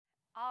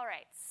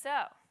right,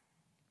 so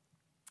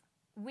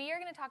we are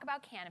going to talk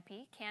about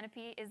Canopy.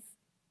 Canopy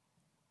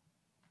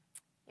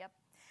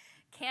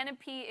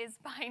is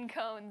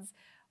Pinecone's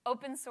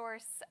open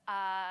source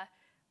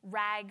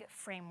RAG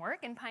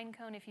framework. And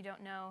Pinecone, if you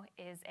don't know,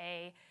 is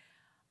a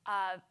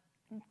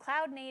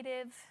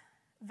cloud-native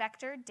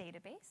vector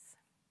database.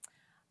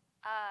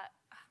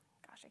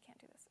 Gosh, I can't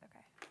do this.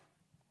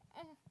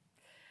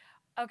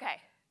 OK.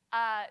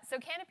 So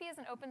Canopy is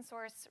an open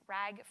source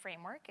RAG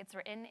framework. It's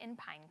written in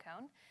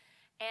Pinecone.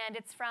 And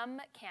it's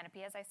from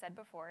Canopy, as I said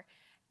before.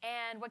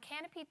 And what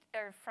Canopy,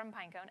 or from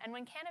Pinecone, and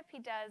what Canopy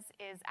does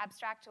is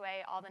abstract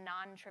away all the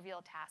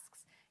non-trivial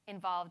tasks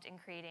involved in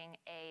creating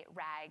a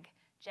RAG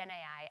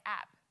GenAI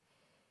app.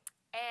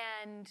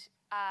 And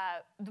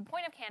the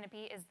point of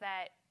Canopy is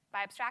that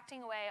by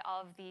abstracting away all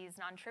of these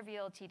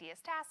non-trivial, tedious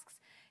tasks,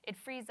 it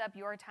frees up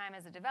your time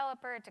as a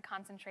developer to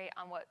concentrate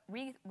on what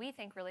we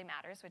think really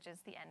matters, which is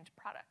the end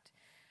product.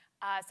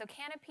 So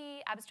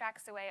Canopy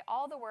abstracts away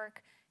all the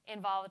work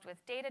involved with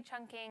data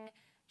chunking,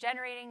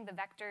 generating the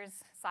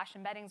vectors /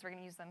 embeddings. We're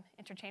going to use them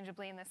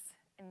interchangeably in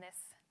this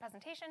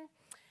presentation.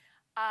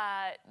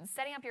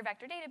 Setting up your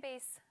vector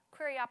database,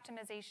 query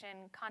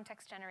optimization,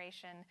 context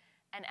generation,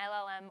 and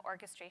LLM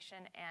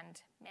orchestration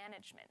and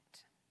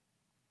management.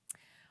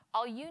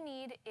 All you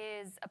need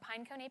is a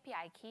Pinecone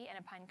API key and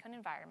a Pinecone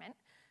environment,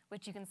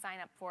 which you can sign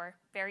up for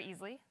very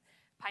easily,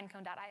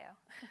 pinecone.io.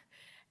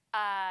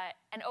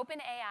 An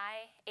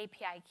OpenAI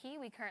API key.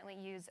 We currently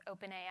use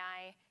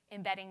OpenAI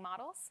embedding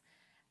models.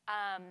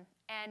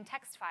 And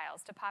text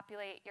files to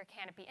populate your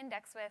Canopy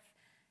index with.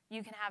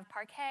 You can have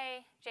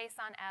Parquet,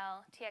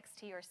 JSON-L,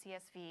 TXT, or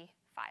CSV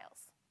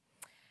files.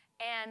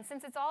 And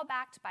since it's all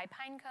backed by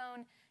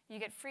Pinecone, you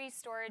get free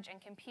storage and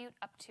compute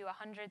up to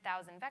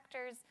 100,000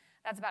 vectors.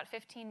 That's about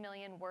 15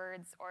 million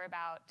words, or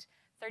about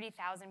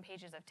 30,000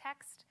 pages of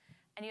text.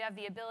 And you have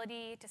the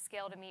ability to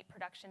scale to meet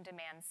production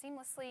demands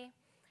seamlessly.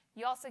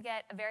 You also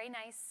get a very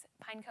nice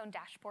Pinecone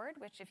dashboard,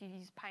 which if you've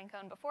used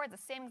Pinecone before, it's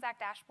the same exact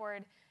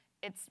dashboard.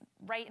 It's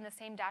right in the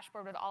same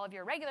dashboard with all of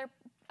your regular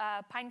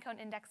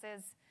Pinecone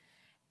indexes.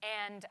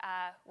 And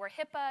we're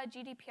HIPAA,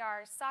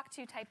 GDPR, SOC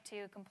 2 Type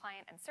 2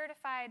 compliant and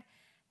certified.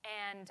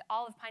 And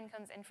all of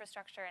Pinecone's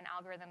infrastructure and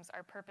algorithms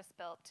are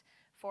purpose-built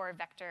for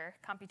vector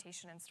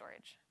computation and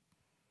storage.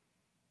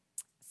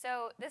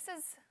 So this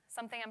is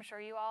something I'm sure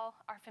you all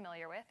are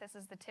familiar with. This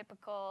is the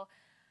typical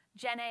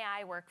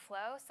GenAI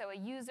workflow. So a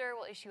user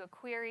will issue a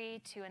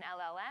query to an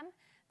LLM.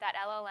 That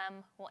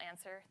LLM will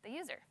answer the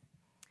user.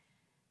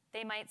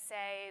 They might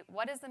say,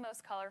 what is the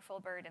most colorful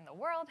bird in the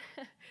world?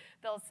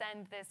 They'll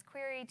send this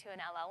query to an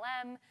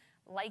LLM,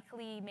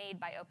 likely made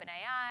by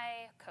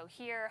OpenAI,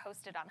 Cohere,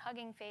 hosted on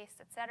Hugging Face,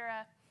 et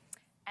cetera.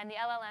 And the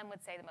LLM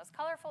would say the most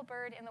colorful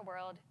bird in the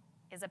world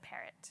is a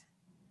parrot.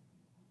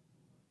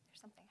 There's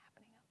something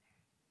happening out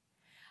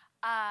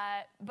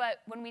there.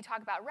 But when we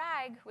talk about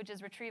RAG, which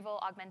is retrieval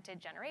augmented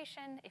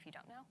generation, if you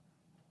don't know,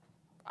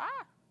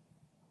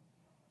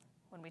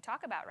 when we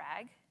talk about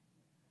RAG,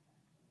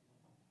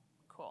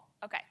 cool.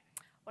 OK.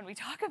 When we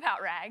talk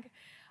about RAG,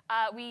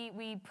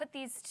 we put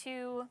these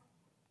two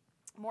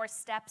more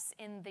steps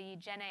in the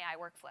GenAI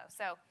workflow.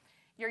 So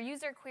your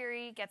user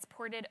query gets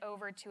ported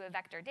over to a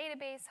vector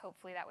database.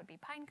 Hopefully, that would be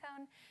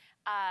Pinecone.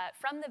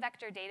 From the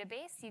vector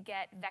database, you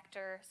get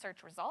vector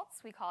search results.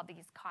 We call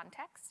these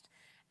context.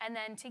 And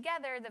then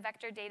together, the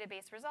vector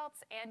database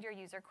results and your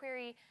user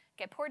query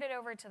get ported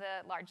over to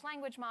the large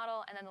language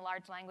model. And then the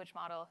large language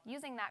model,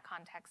 using that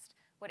context,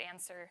 would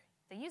answer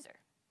the user.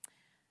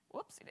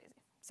 Whoopsie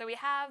daisy. So we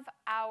have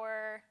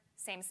our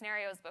same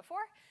scenarios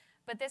before.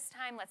 But this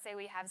time, let's say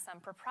we have some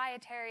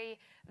proprietary,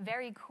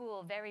 very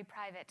cool, very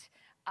private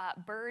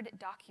bird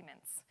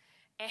documents.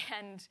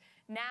 And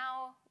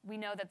now we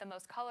know that the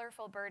most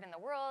colorful bird in the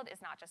world is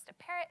not just a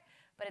parrot,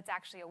 but it's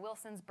actually a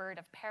Wilson's bird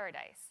of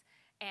paradise.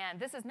 And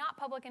this is not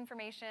public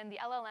information. The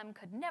LLM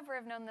could never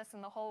have known this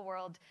in the whole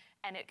world.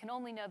 And it can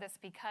only know this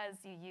because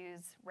you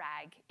use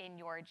RAG in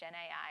your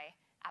GenAI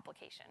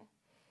application.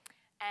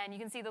 And you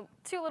can see the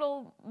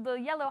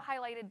yellow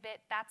highlighted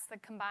bit, that's the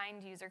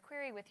combined user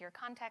query with your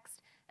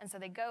context. And so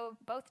they go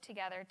both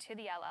together to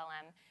the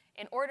LLM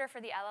in order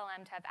for the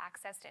LLM to have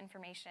access to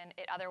information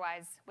it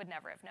otherwise would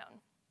never have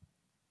known.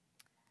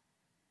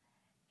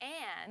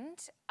 And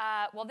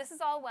while this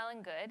is all well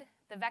and good,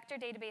 the vector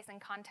database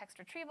and context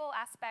retrieval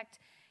aspect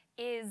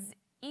is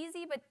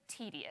easy but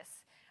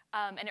tedious.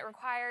 And it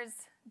requires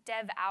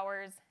dev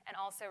hours and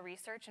also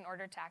research in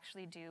order to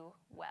actually do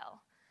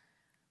well.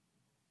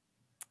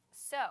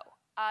 So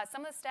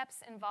some of the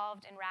steps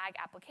involved in RAG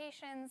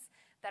applications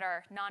that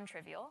are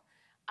non-trivial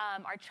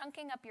are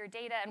chunking up your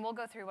data, and we'll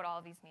go through what all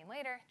of these mean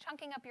later,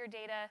 chunking up your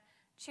data,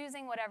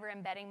 choosing whatever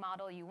embedding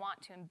model you want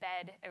to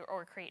embed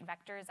or create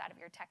vectors out of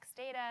your text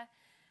data,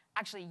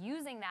 actually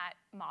using that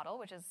model,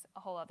 which is a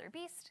whole other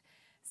beast,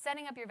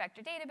 setting up your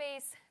vector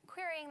database,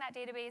 querying that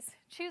database,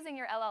 choosing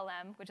your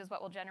LLM, which is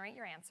what will generate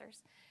your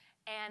answers,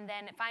 and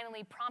then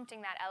finally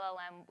prompting that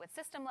LLM with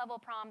system-level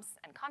prompts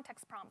and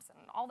context prompts and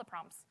all the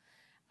prompts.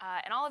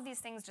 And all of these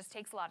things just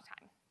takes a lot of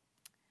time.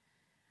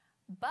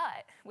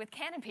 But with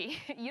Canopy,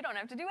 you don't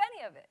have to do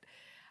any of it.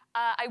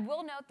 I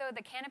will note, though,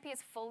 that Canopy is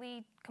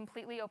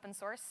completely open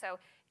source. So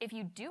if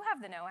you do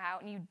have the know-how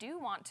and you do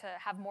want to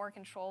have more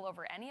control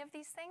over any of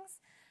these things,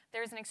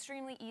 there's an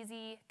extremely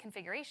easy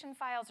configuration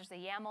file. There's a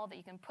YAML that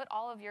you can put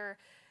all of your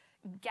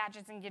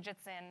gadgets and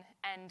gadgets in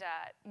and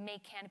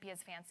make Canopy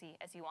as fancy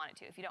as you want it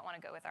to if you don't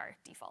want to go with our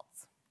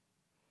defaults.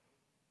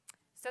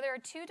 So there are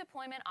two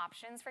deployment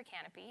options for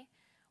Canopy.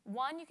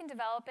 One, you can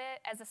develop it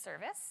as a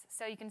service.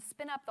 So you can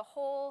spin up the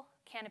whole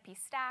Canopy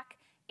stack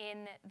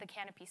in the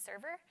Canopy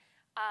server.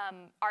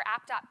 Our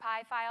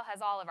app.py file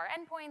has all of our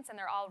endpoints, and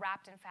they're all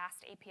wrapped in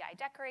fast API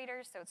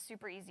decorators, so it's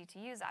super easy to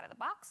use out of the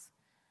box.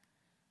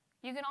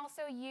 You can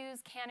also use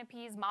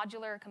Canopy's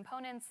modular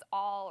components,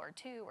 all or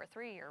two or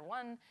three or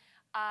one,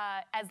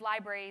 as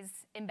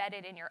libraries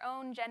embedded in your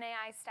own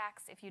GenAI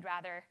stacks if you'd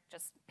rather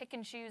just pick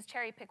and choose,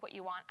 cherry pick what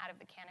you want out of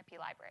the Canopy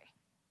library.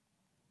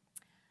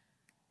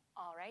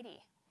 Alrighty.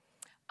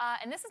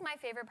 And this is my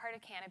favorite part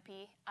of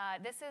Canopy.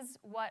 This is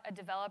what a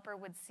developer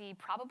would see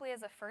probably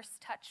as a first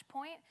touch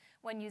point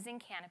when using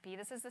Canopy.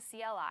 This is the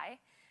CLI.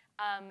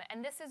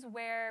 And this is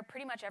where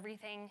pretty much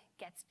everything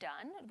gets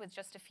done with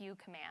just a few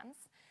commands.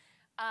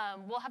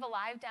 We'll have a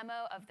live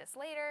demo of this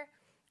later.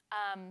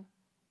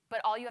 But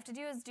all you have to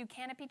do is do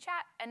Canopy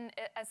chat. And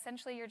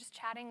essentially, you're just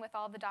chatting with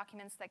all the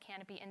documents that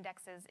Canopy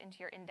indexes into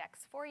your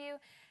index for you.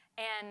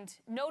 And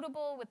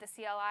notable with the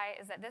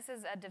CLI is that this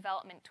is a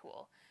development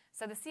tool.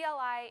 So the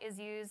CLI is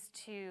used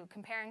to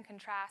compare and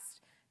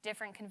contrast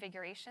different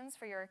configurations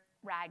for your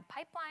RAG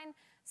pipeline.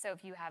 So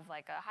if you have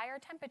like a higher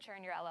temperature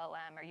in your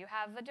LLM, or you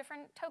have a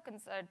different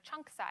tokens,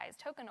 chunk size,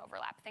 token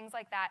overlap, things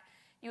like that,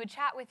 you would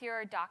chat with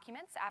your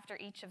documents after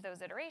each of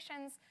those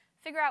iterations,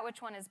 figure out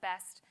which one is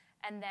best,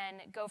 and then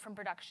go from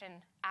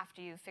production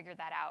after you figure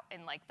that out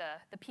in like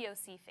the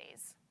POC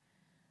phase.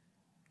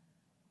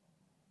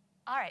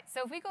 All right,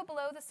 so if we go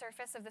below the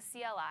surface of the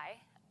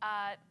CLI,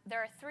 there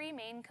are three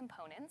main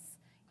components,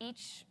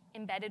 each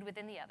embedded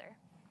within the other,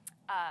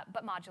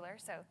 but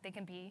modular, so they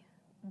can be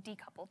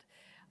decoupled.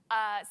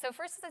 So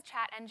first is the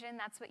chat engine.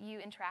 That's what you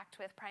interact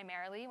with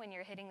primarily when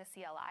you're hitting the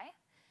CLI.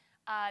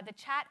 The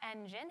chat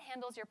engine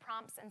handles your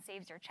prompts and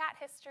saves your chat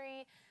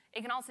history.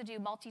 It can also do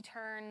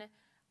multi-turn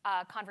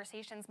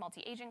conversations,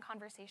 multi-agent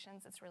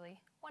conversations. It's really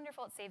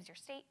wonderful. It saves your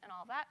state and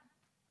all of that.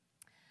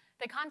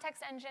 The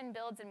context engine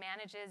builds and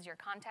manages your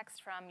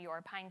context from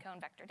your Pinecone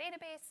vector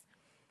database.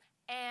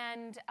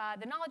 And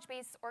the knowledge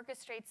base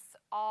orchestrates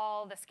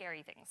all the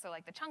scary things. So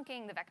like the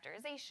chunking, the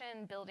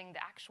vectorization, building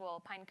the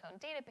actual Pinecone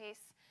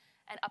database,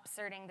 and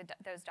upserting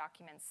those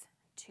documents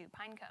to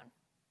Pinecone.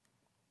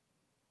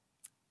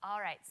 All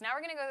right, so now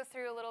we're going to go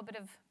through a little bit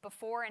of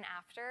before and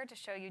after to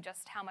show you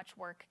just how much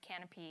work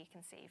Canopy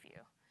can save you.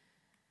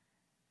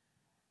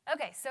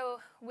 OK, so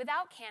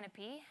without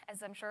Canopy,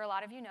 as I'm sure a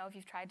lot of you know if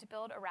you've tried to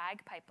build a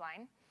RAG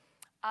pipeline,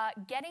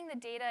 getting the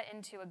data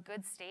into a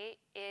good state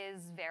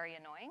is very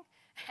annoying.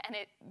 And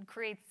it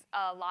creates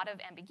a lot of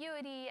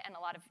ambiguity, and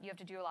you have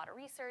to do a lot of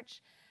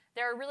research.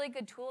 There are really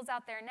good tools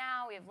out there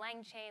now. We have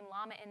LangChain,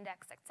 Llama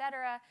Index, et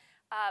cetera.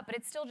 But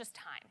it's still just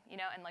time,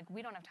 and like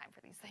we don't have time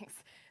for these things.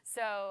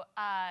 So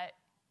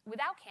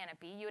without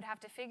Canopy, you would have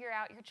to figure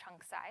out your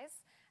chunk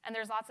size. And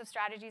there's lots of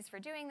strategies for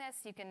doing this.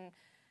 You can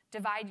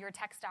divide your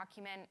text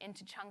document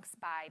into chunks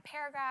by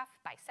paragraph,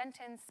 by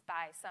sentence,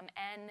 by some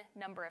n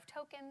number of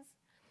tokens.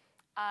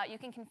 You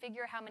can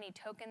configure how many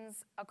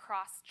tokens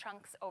across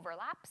chunks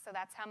overlap. So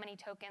that's how many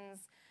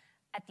tokens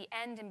at the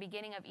end and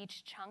beginning of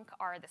each chunk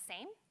are the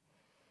same.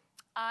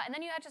 And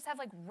then you just have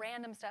like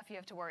random stuff you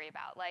have to worry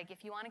about, like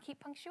if you want to keep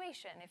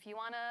punctuation, if you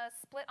want to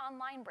split on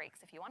line breaks,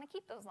 if you want to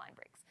keep those line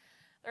breaks.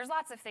 There's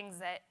lots of things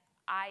that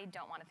I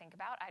don't want to think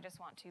about. I just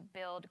want to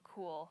build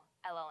cool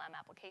LLM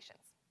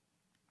applications.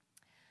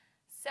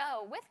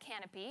 So with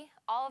Canopy,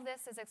 all of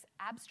this is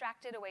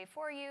abstracted away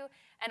for you,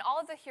 and all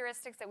of the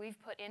heuristics that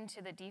we've put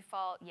into the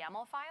default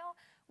YAML file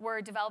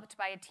were developed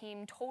by a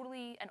team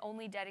totally and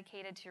only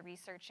dedicated to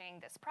researching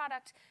this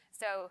product.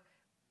 So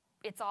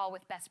it's all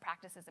with best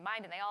practices in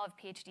mind, and they all have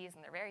PhDs,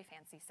 and they're very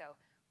fancy, so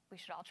we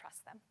should all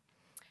trust them.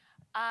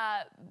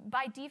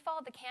 By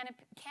default, the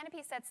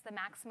Canopy sets the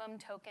maximum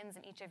tokens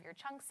in each of your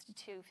chunks to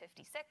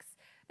 256.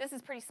 This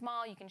is pretty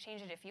small. You can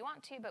change it if you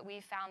want to, but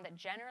we've found that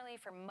generally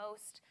for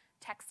most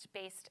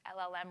text-based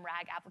LLM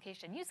RAG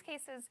application use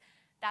cases,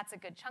 that's a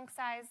good chunk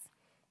size.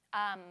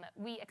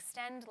 We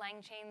extend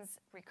LangChain's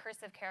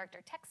recursive character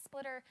text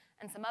splitter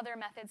and some other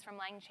methods from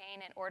LangChain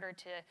in order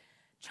to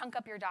chunk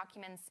up your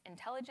documents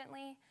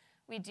intelligently.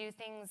 We do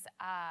things,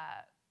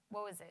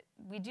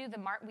 we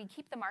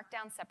keep the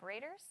markdown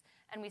separators,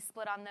 and we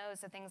split on those,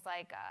 so things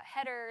like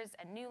headers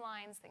and new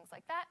lines, things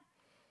like that.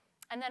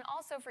 And then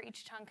also for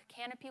each chunk,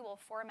 Canopy will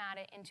format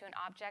it into an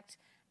object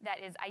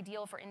that is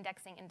ideal for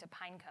indexing into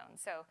Pinecone.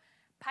 So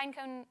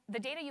Pinecone, the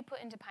data you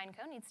put into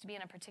Pinecone needs to be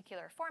in a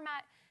particular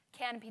format.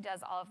 Canopy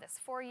does all of this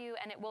for you,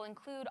 and it will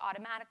include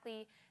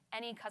automatically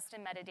any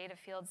custom metadata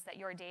fields that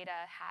your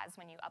data has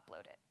when you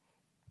upload it.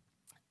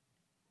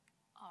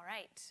 All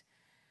right.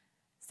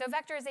 So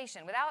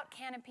vectorization. Without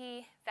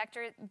Canopy,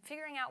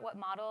 figuring out what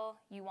model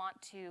you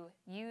want to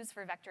use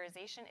for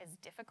vectorization is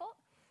difficult.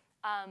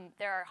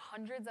 There are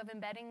hundreds of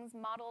embeddings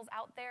models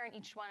out there, and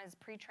each one is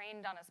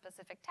pre-trained on a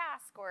specific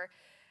task or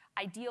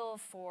ideal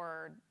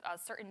for a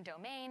certain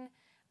domain.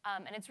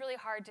 And it's really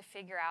hard to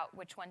figure out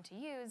which one to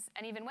use.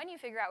 And even when you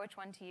figure out which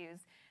one to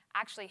use,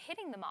 actually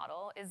hitting the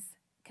model is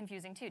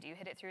confusing too. Do you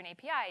hit it through an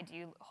API? Do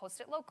you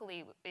host it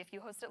locally? If you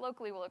host it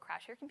locally, will it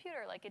crash your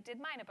computer like it did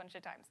mine a bunch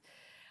of times?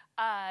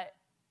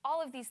 All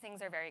of these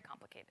things are very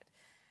complicated.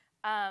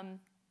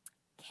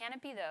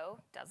 Canopy, though,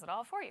 does it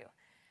all for you.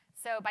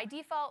 So by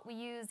default, we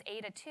use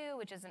Ada 2,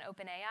 which is an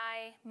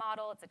OpenAI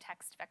model. It's a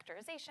text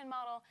vectorization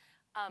model.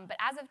 But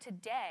as of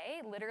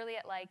today, literally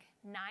at like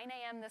 9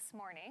 a.m. this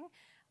morning,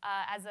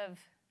 as of,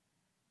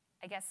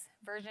 I guess,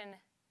 version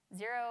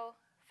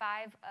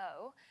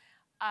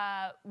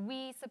 0.5.0,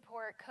 we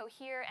support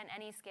Cohere and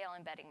any scale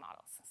embedding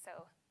models.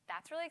 So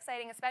that's really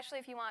exciting, especially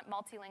if you want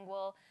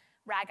multilingual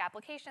RAG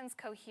applications.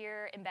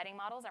 Cohere embedding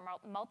models are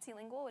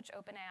multilingual, which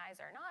OpenAI's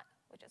are not,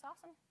 which is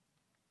awesome.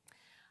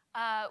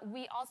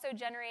 We also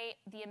generate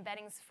the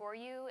embeddings for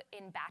you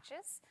in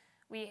batches.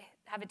 We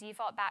have a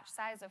default batch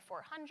size of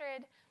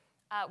 400.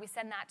 We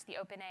send that to the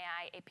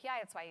OpenAI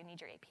API. That's why you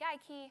need your API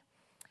key.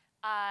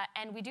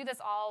 And we do this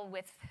all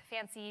with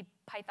fancy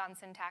Python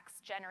syntax,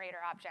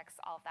 generator objects,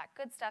 all of that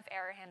good stuff,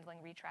 error handling,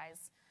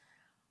 retries,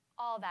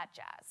 all that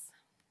jazz.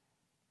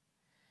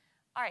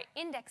 All right,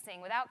 indexing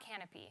without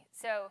Canopy.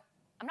 So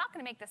I'm not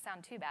going to make this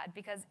sound too bad,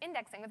 because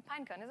indexing with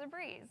Pinecone is a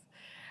breeze.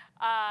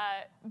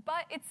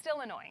 But it's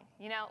still annoying.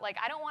 You know, like,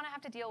 I don't want to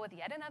have to deal with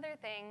yet another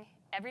thing.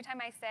 Every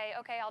time I say,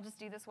 OK, I'll just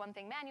do this one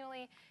thing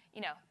manually,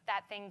 you know,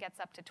 that thing gets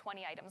up to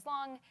 20 items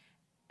long,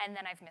 and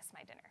then I've missed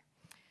my dinner.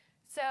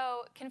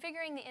 So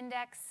configuring the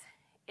index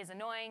is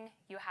annoying.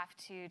 You have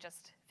to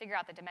just figure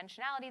out the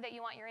dimensionality that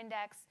you want your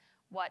index,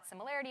 what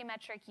similarity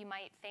metric you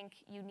might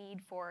think you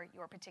need for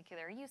your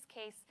particular use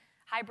case.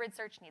 Hybrid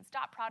search needs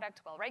dot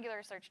product, while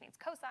regular search needs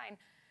cosine,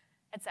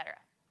 et cetera.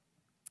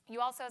 You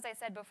also, as I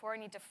said before,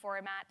 need to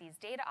format these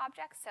data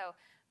objects. So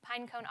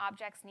Pinecone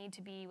objects need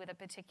to be with a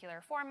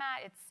particular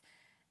format.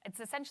 It's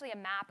essentially a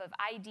map of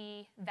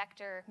ID,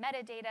 vector,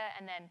 metadata,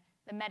 and then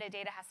the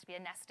metadata has to be a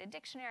nested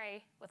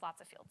dictionary with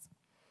lots of fields.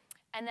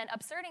 And then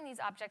absurding these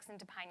objects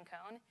into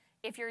Pinecone,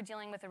 if you're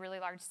dealing with a really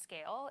large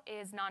scale,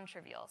 is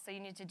non-trivial. So you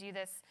need to do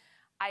this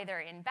either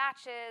in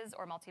batches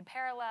or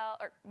multi-parallel,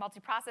 or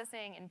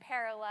multi-processing in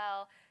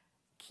parallel,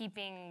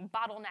 keeping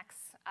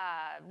bottlenecks,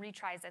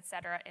 retries, et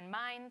cetera, in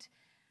mind.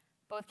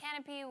 Both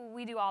Canopy,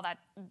 we do all that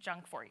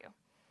junk for you.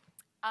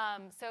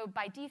 So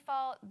by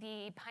default,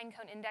 the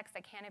Pinecone index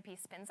that Canopy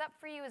spins up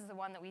for you is the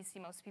one that we see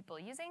most people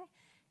using.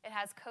 It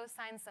has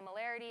cosine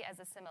similarity as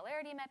a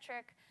similarity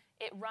metric.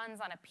 It runs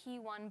on a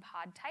P1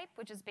 pod type,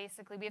 which is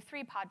basically, we have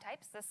 3 pod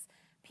types. This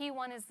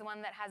P1 is the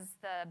one that has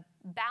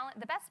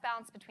the best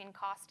balance between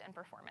cost and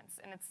performance,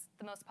 and it's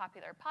the most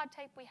popular pod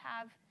type we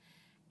have.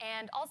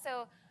 And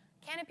also,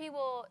 Canopy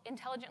will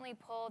intelligently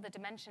pull the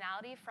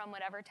dimensionality from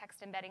whatever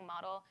text embedding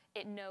model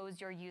it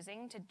knows you're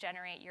using to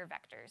generate your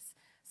vectors.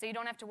 So you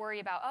don't have to worry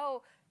about,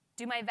 oh,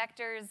 do my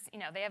vectors, you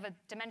know, they have a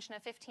dimension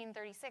of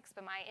 1536,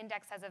 but my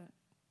index has a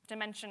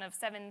dimension of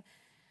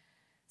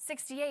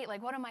 768.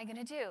 Like, what am I going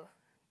to do?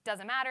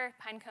 Doesn't matter.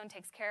 Pinecone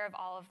takes care of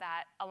all of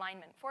that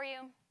alignment for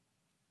you.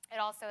 It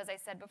also, as I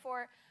said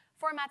before,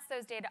 formats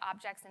those data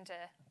objects into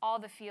all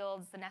the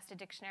fields, the nested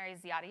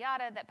dictionaries, yada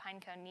yada, that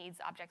Pinecone needs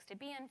objects to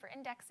be in for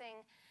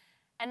indexing.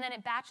 And then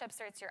it batch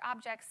upserts your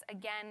objects,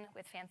 again,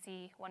 with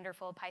fancy,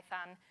 wonderful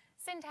Python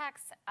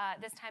syntax,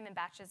 this time in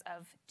batches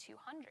of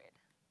 200.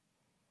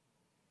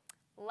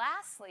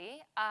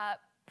 Lastly,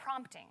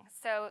 prompting.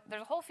 So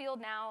there's a whole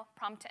field now,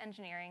 prompt to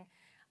engineering.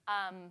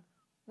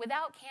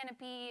 Without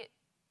Canopy,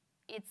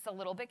 it's a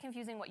little bit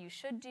confusing what you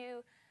should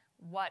do,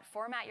 what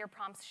format your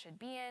prompts should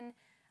be in.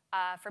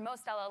 For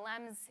most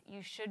LLMs,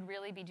 you should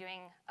really be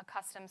doing a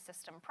custom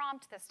system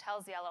prompt. This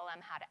tells the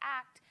LLM how to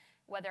act,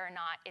 whether or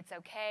not it's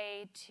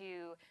OK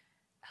to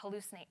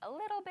hallucinate a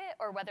little bit,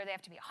 or whether they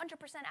have to be 100%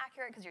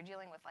 accurate because you're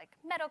dealing with like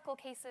medical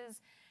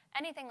cases,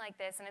 anything like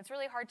this. And it's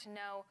really hard to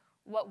know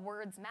what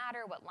words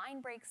matter, what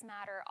line breaks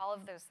matter, all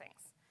of those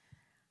things.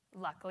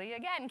 Luckily,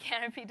 again,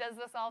 Canopy does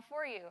this all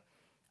for you.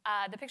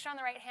 The picture on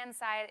the right-hand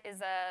side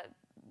is a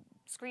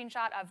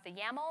screenshot of the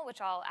YAML,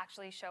 which I'll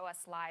actually show us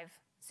live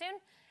soon.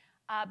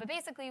 But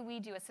basically, we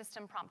do a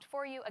system prompt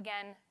for you.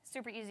 Again,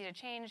 super easy to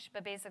change,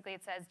 but basically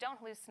it says, don't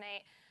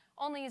hallucinate,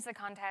 only use the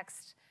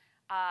context,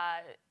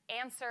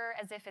 answer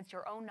as if it's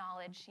your own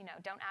knowledge, you know,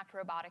 don't act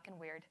robotic and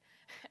weird.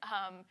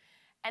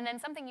 And then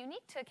something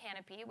unique to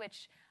Canopy,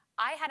 which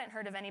I hadn't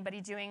heard of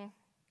anybody doing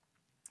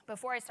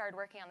before I started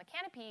working on the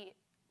Canopy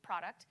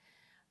product,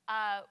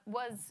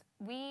 was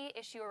we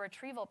issue a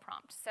retrieval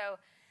prompt. So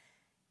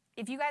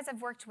if you guys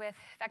have worked with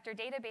vector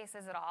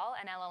databases at all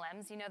and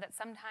LLMs, you know that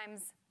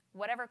sometimes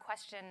whatever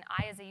question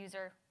I as a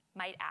user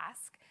might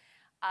ask,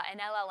 an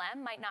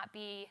LLM might not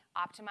be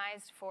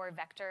optimized for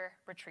vector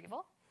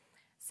retrieval.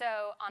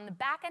 So on the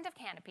back end of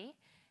Canopy,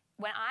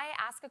 when I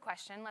ask a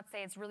question, let's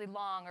say it's really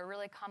long or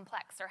really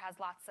complex or has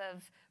lots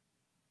of,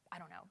 I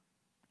don't know,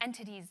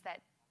 entities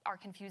that are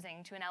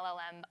confusing to an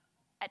LLM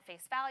at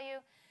face value,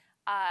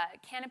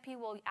 Canopy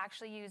will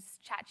actually use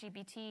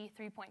ChatGPT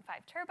 3.5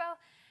 Turbo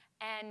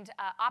and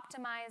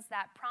optimize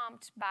that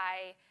prompt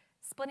by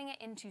splitting it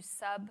into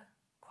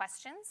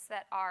sub-questions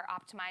that are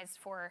optimized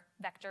for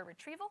vector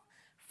retrieval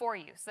for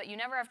you, so that you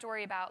never have to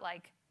worry about,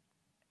 like,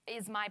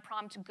 is my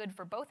prompt good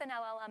for both an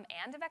LLM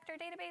and a vector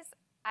database?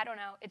 I don't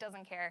know. It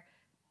doesn't care.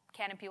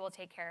 Canopy will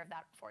take care of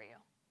that for you.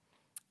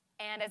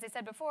 And as I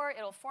said before,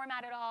 it'll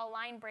format it all,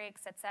 line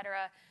breaks, et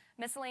cetera.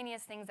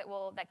 Miscellaneous things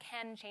that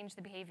can change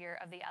the behavior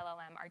of the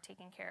LLM are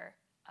taken care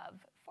of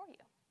for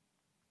you.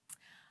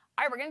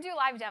 All right, we're going to do a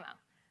live demo.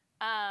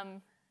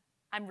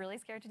 I'm really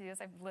scared to do this.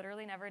 I've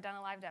literally never done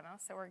a live demo,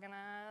 so we're going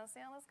to see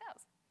how this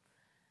goes.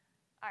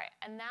 All right,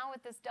 and now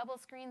with this double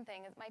screen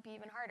thing, it might be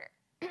even harder.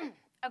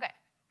 OK.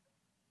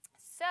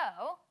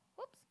 So,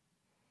 whoops.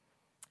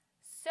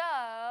 So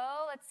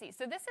let's see.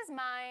 So this is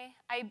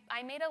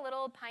I made a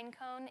little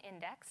Pinecone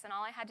index, and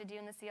all I had to do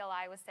in the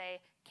CLI was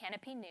say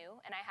Canopy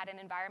new, and I had an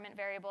environment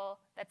variable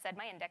that said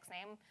my index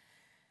name,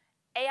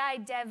 AI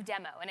dev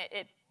demo, and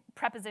it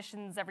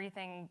prepositions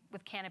everything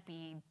with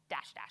Canopy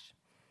dash dash.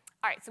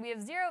 All right, so we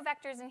have 0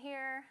 vectors in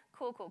here.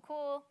 Cool, cool,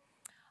 cool.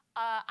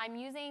 I'm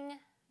using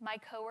my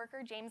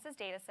coworker James's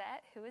data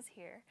set, who is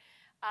here.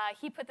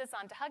 He put this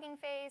onto Hugging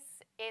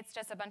Face. It's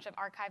just a bunch of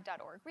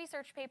archive.org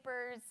research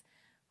papers.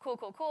 Cool,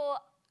 cool, cool.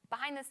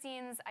 Behind the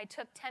scenes, I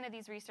took 10 of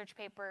these research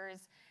papers,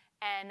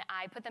 and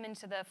I put them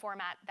into the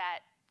format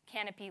that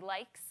Canopy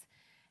likes.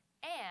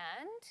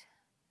 And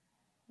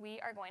we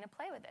are going to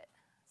play with it.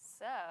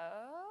 So,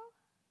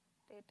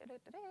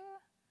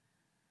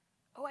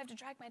 oh, I have to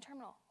drag my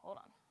terminal. Hold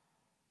on.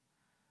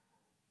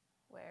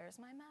 Where's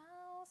my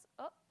mouse?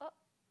 Oh,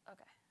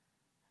 OK.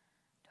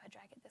 Do I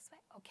drag it this way?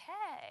 OK.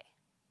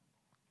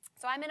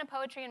 So I'm in a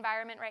poetry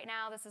environment right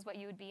now. This is what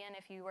you would be in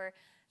if you were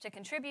to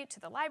contribute to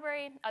the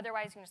library.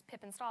 Otherwise, you can just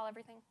pip install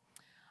everything.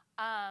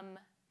 And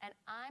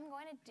I'm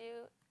going to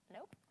do,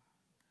 nope.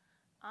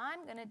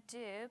 I'm going to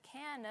do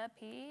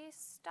Canopy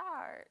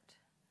start.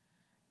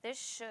 This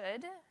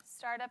should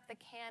start up the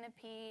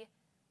Canopy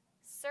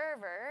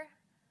server,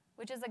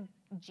 which is a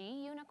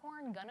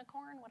G-unicorn,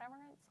 Gunicorn, whatever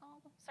it's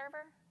called,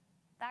 server,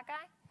 that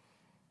guy.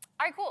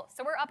 All right, cool.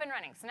 So we're up and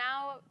running. So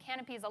now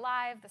Canopy is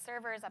alive. The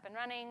server is up and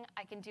running.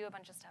 I can do a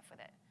bunch of stuff with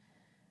it.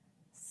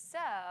 So,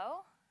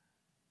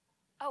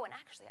 oh, and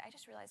actually, I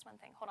just realized one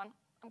thing. Hold on.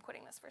 I'm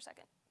quitting this for a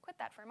second. Quit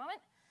that for a moment.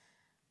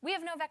 We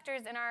have no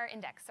vectors in our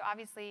index. So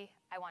obviously,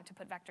 I want to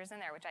put vectors in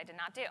there, which I did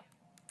not do.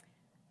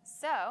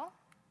 So,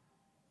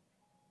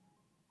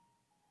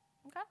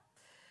 OK.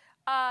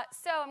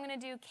 So I'm going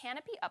to do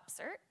Canopy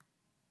upsert,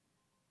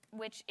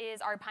 which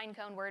is our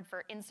Pinecone word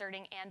for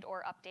inserting and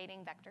or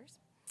updating vectors.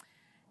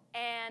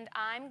 And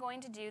I'm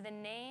going to do the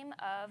name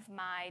of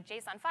my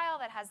JSON file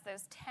that has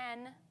those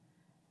 10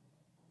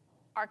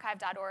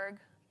 archive.org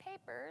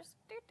papers.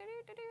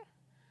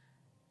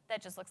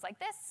 That just looks like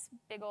this.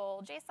 Big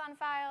old JSON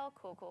file.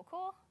 Cool, cool,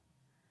 cool.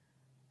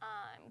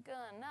 I'm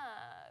gonna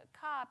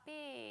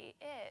copy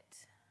it.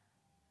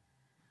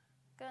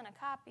 Gonna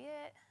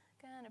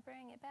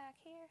bring it back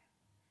here.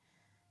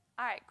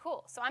 All right,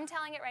 cool. So I'm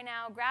telling it right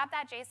now, grab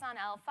that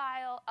JSON-L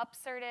file,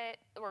 upsert it,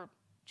 or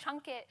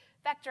chunk it,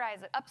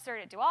 vectorize it,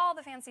 upsert it, do all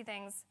the fancy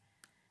things,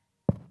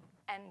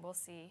 and we'll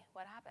see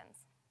what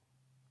happens.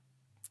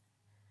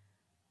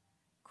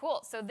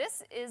 Cool. So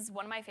this is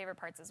one of my favorite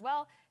parts as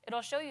well.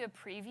 It'll show you a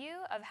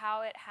preview of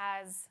how it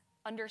has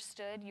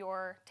understood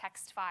your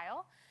text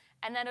file.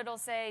 And then it'll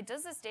say,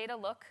 does this data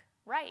look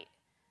right?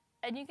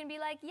 And you can be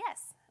like,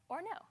 yes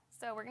or no.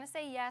 So we're going to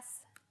say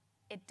yes.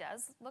 It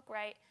does look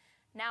right.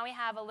 Now we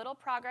have a little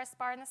progress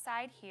bar on the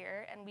side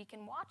here, and we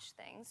can watch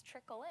things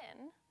trickle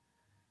in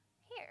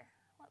here.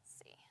 Let's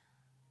see.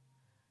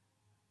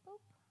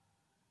 Boop.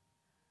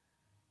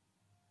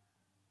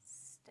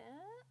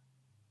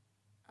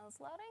 I was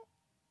loading.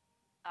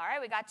 All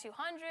right, we got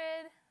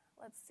 200.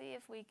 Let's see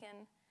if we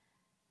can.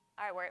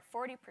 All right, we're at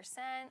 40%.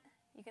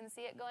 You can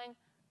see it going.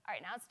 All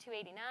right, now it's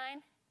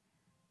 289.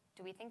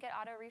 Do we think it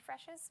auto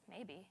refreshes?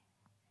 Maybe.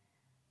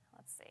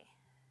 Let's see.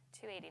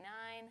 289.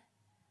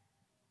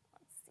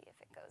 Let's see if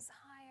it goes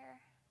higher.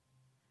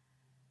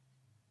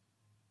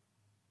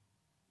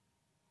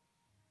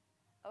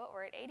 Oh,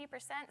 we're at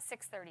 80%,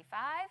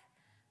 635.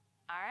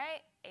 All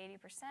right,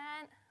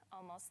 80%,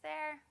 almost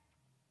there.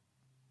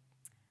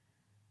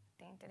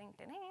 Ding, ding,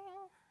 ding,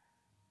 ding.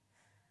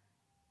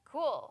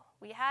 Cool.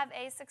 We have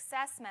a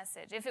success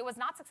message. If it was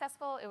not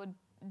successful, it would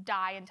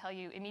die and tell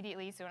you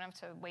immediately, so you don't have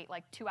to wait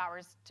like 2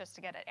 hours just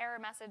to get an error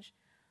message.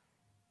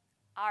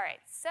 All right,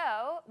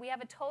 so we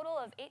have a total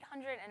of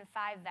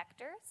 805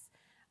 vectors.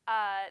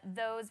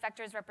 Those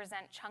vectors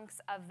represent chunks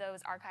of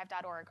those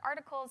archive.org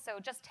articles. So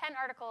just 10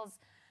 articles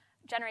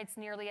generates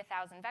nearly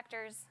 1,000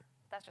 vectors.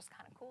 That's just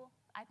kind of cool.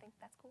 I think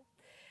that's cool.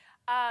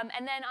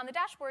 And then on the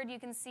dashboard, you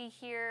can see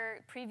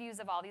here previews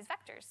of all these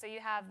vectors. So you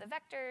have the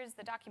vectors,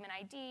 the document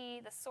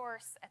ID, the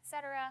source, et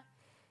cetera.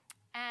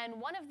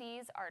 And one of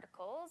these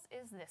articles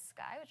is this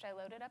guy, which I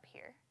loaded up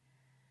here.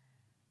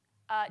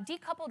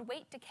 Decoupled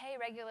weight decay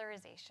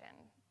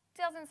regularization.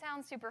 Doesn't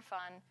sound super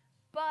fun,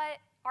 but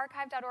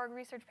archive.org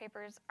research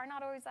papers are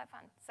not always that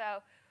fun.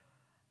 So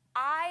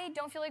I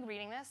don't feel like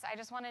reading this. I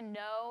just want to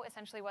know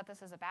essentially what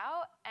this is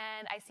about.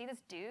 And I see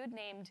this dude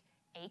named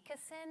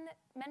Akeson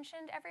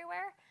mentioned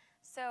everywhere.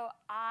 So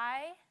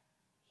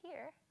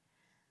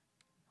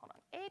hold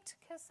on,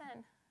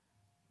 Akeson.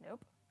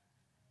 Nope.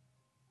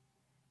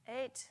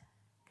 I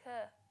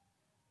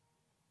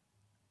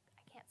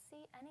can't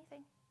see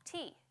anything.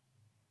 T-C-H.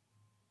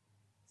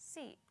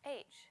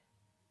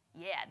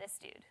 Yeah, this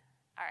dude.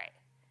 All right.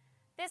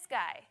 This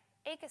guy,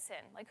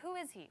 Akeson, like who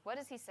is he? What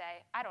does he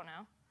say? I don't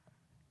know.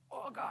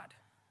 Oh, God.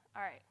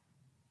 All right.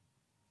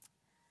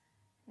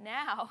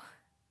 Now, all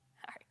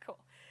right, cool.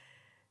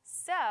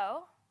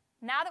 So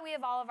now that we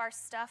have all of our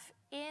stuff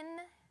in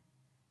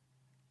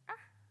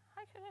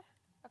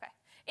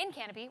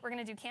Canopy, we're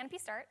going to do Canopy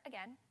start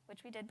again,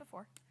 which we did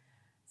before.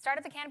 Start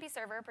up the Canopy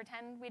server.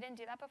 Pretend we didn't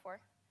do that before.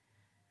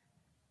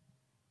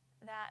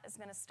 That is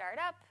going to start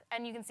up.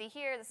 And you can see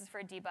here, this is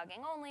for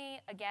debugging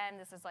only. Again,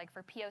 this is like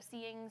for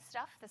POCing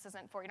stuff. This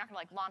isn't for, you're not going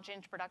to like launch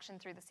into production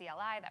through the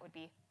CLI. That would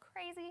be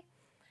crazy.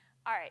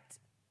 All right.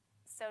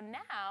 So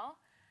now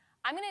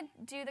I'm going to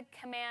do the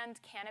command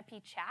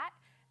Canopy chat.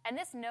 And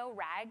this no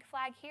rag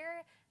flag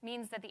here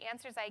means that the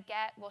answers I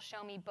get will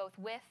show me both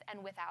with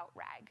and without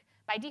rag.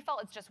 By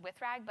default, it's just with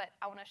rag, but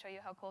I want to show you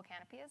how cool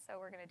Canopy is, so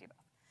we're going to do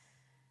both.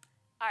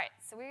 All right,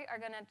 so we are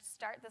going to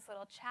start this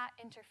little chat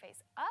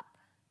interface up.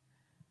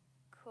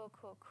 Cool,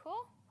 cool,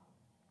 cool.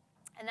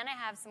 And then I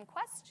have some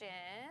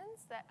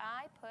questions that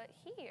I put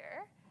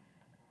here.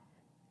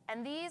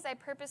 And these I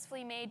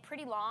purposefully made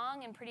pretty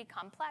long and pretty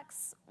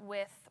complex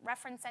with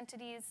reference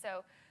entities.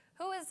 So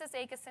who is this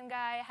Akeson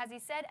guy? Has he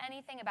said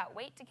anything about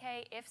weight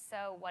decay? If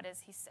so, what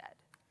has he said?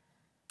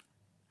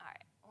 All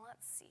right,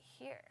 let's see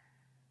here.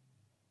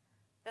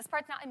 This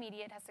part's not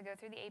immediate. It has to go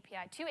through the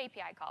API, 2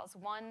 API calls,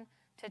 one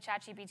to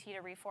ChatGPT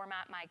to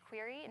reformat my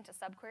query into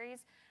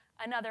subqueries,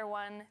 another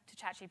one to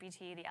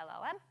ChatGPT, the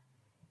LLM.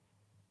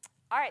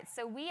 All right,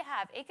 so we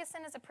have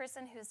Akeson as a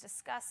person who has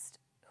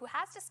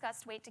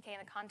discussed weight decay in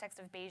the context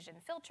of Bayesian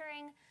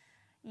filtering,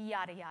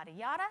 yada, yada,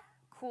 yada.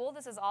 Cool,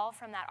 this is all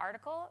from that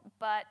article,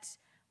 but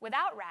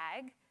without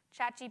RAG,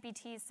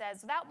 ChatGPT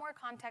says, without more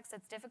context,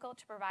 it's difficult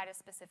to provide a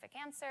specific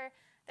answer.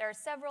 There are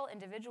several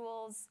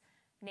individuals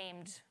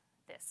named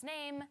this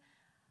name,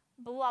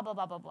 blah, blah,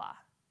 blah, blah, blah.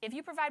 If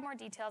you provide more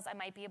details, I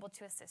might be able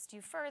to assist you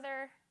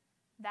further.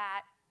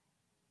 That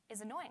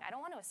is annoying. I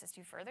don't want to assist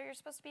you further. You're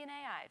supposed to be an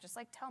AI. Just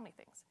like tell me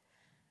things.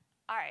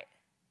 All right.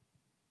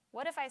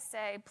 What if I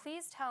say,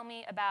 please tell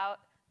me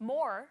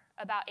more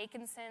about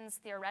Akeson's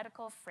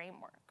theoretical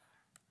framework?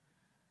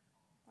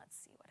 Let's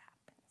see what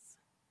happens.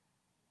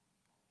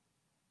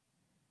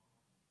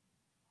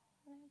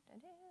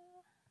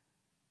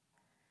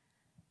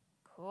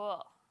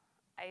 Cool.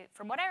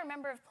 From what I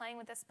remember of playing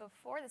with this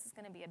before, this is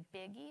going to be a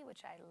biggie,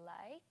 which I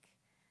like.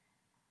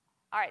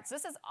 All right, so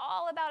this is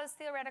all about his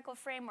theoretical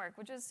framework,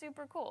 which is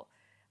super cool.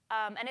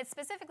 And it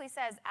specifically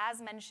says,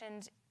 as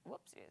mentioned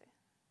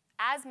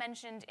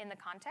in the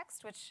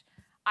context, which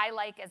I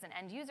like as an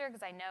end user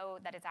because I know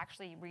that it's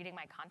actually reading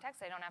my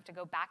context. I don't have to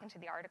go back into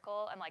the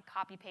article and like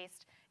copy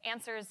paste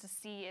answers to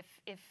see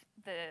if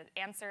the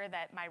answer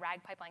that my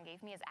RAG pipeline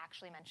gave me is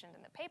actually mentioned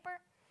in the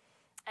paper.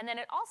 And then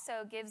it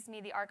also gives me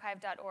the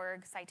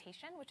archive.org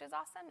citation, which is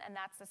awesome, and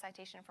that's the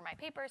citation for my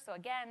paper. So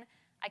again,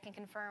 I can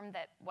confirm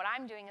that what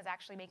I'm doing is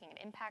actually making an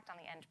impact on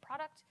the end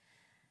product.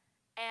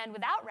 And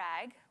without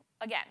RAG,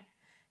 again,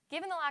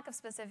 given the lack of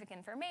specific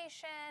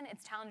information,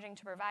 it's challenging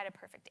to provide a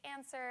perfect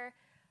answer,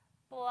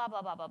 blah,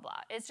 blah, blah, blah,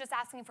 blah. It's just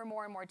asking for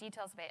more and more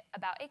details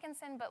about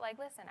Akeson, but like,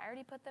 listen, I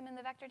already put them in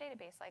the vector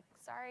database. Like,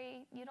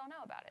 sorry, you don't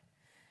know about it.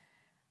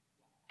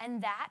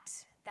 And that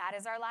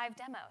is our live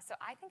demo. So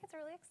I think it's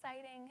really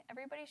exciting.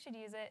 Everybody should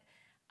use it.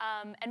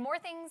 And more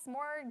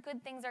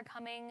good things are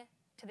coming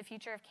to the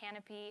future of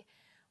Canopy.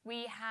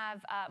 We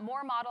have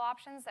more model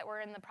options that we're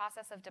in the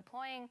process of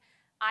deploying.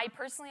 I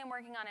personally am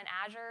working on an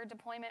Azure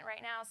deployment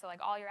right now. So like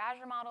all your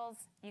Azure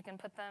models, you can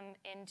put them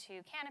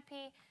into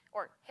Canopy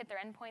or hit their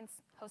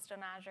endpoints hosted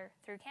on Azure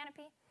through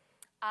Canopy.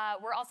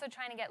 We're also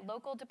trying to get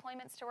local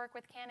deployments to work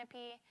with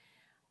Canopy.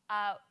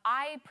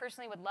 I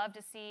personally would love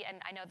to see, and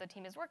I know the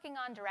team is working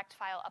on, direct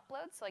file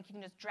uploads. So like you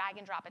can just drag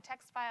and drop a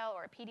text file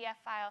or a PDF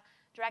file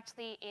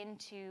directly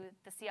into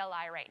the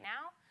CLI right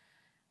now.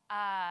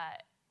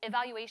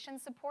 Evaluation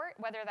support,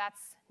 whether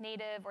that's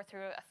native or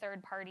through a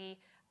third party,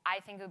 I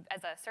think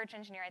as a search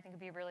engineer, I think it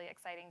would be really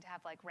exciting to have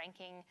like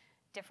ranking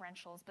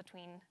differentials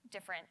between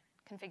different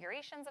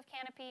configurations of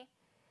Canopy.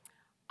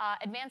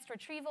 Advanced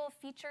retrieval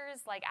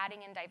features like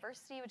adding in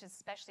diversity, which is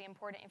especially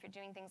important if you're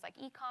doing things like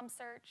e-com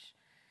search,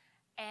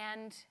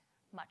 and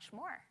much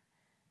more.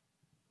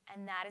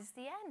 And that is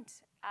the end.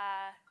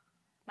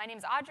 My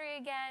name's Audrey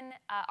again.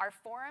 Our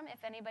forum,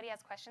 if anybody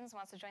has questions,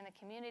 wants to join the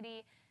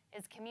community,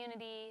 is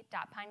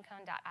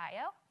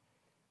community.pinecone.io.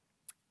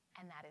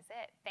 And that is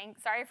it.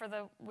 Sorry for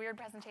the weird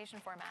presentation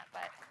format,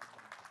 but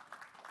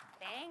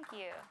Thank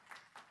you.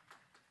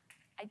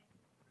 I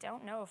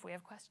don't know if we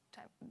have question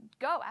time.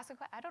 Go, ask a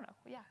question. I don't know.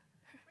 Yeah.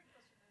 Quick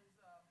question is,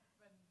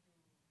 when you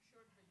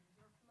showed the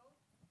user flow,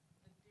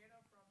 the data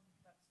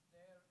that's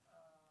there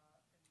in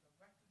the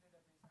vector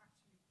database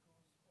actually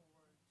goes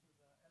over to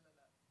the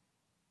LLM.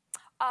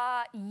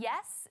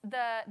 Yes.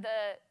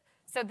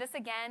 So this,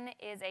 again,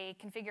 is a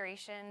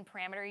configuration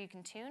parameter you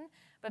can tune.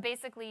 But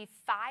basically,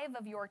 5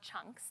 of your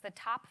chunks, the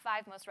top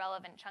 5 most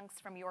relevant chunks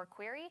from your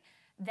query,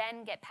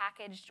 then get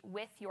packaged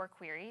with your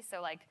query.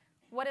 So like,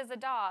 what is a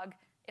dog?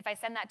 If I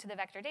send that to the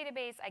vector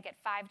database, I get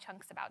 5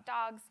 chunks about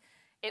dogs.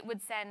 It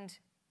would send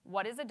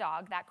what is a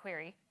dog, that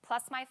query,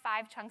 plus my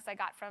 5 chunks I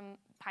got from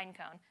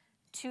Pinecone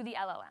to the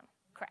LLM.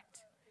 Correct.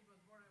 It was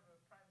more of a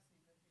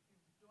privacy, but if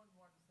you don't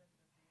want to send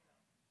the data.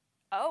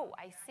 Oh,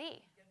 I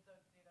see. Get the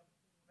data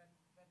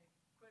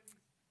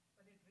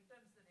when it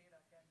returns the data,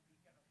 can be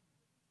kind of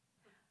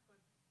put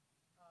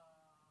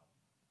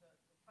the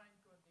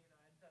Pinecone data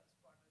at that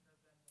spot rather than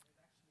when it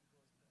actually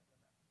goes to the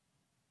LLM.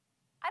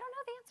 I don't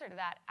know the answer to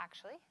that,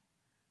 actually.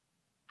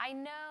 I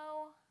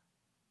know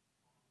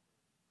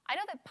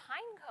that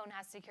Pinecone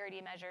has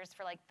security measures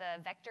for like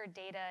the vector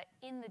data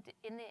in the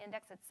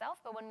index itself,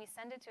 but when we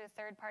send it to a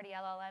third-party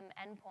LLM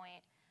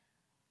endpoint,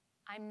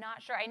 I'm not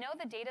sure. I know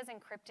the data is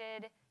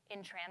encrypted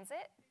in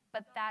transit,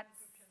 but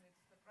that's Encryption,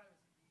 it's the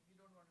privacy. We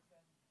don't want to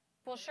send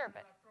well, sure,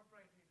 but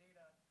proprietary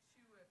data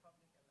to a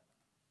public LLM.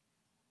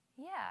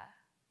 yeah,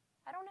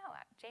 I don't know.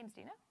 James,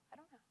 do you know? I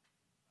don't know.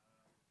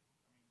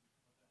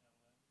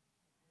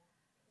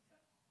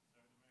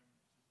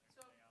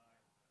 So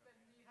when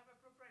we have a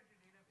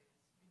proprietary database,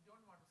 we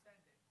don't want to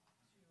send it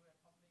to a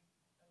public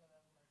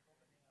LLM like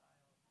OpenAI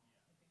or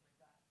something like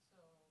that.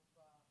 So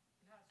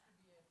it has to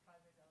be a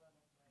private LLM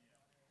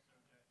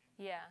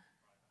Yeah.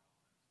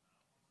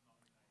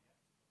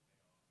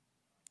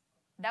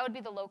 That would be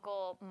the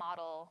local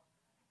model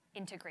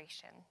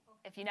integration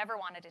if you never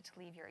wanted it to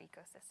leave your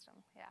ecosystem.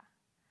 Yeah.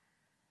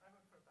 I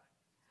went for a bank.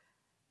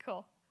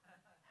 Cool.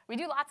 We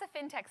do lots of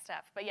fintech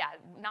stuff, but yeah,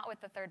 not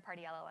with the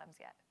third-party LLMs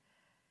yet.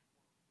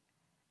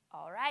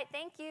 All right,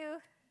 thank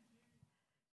you.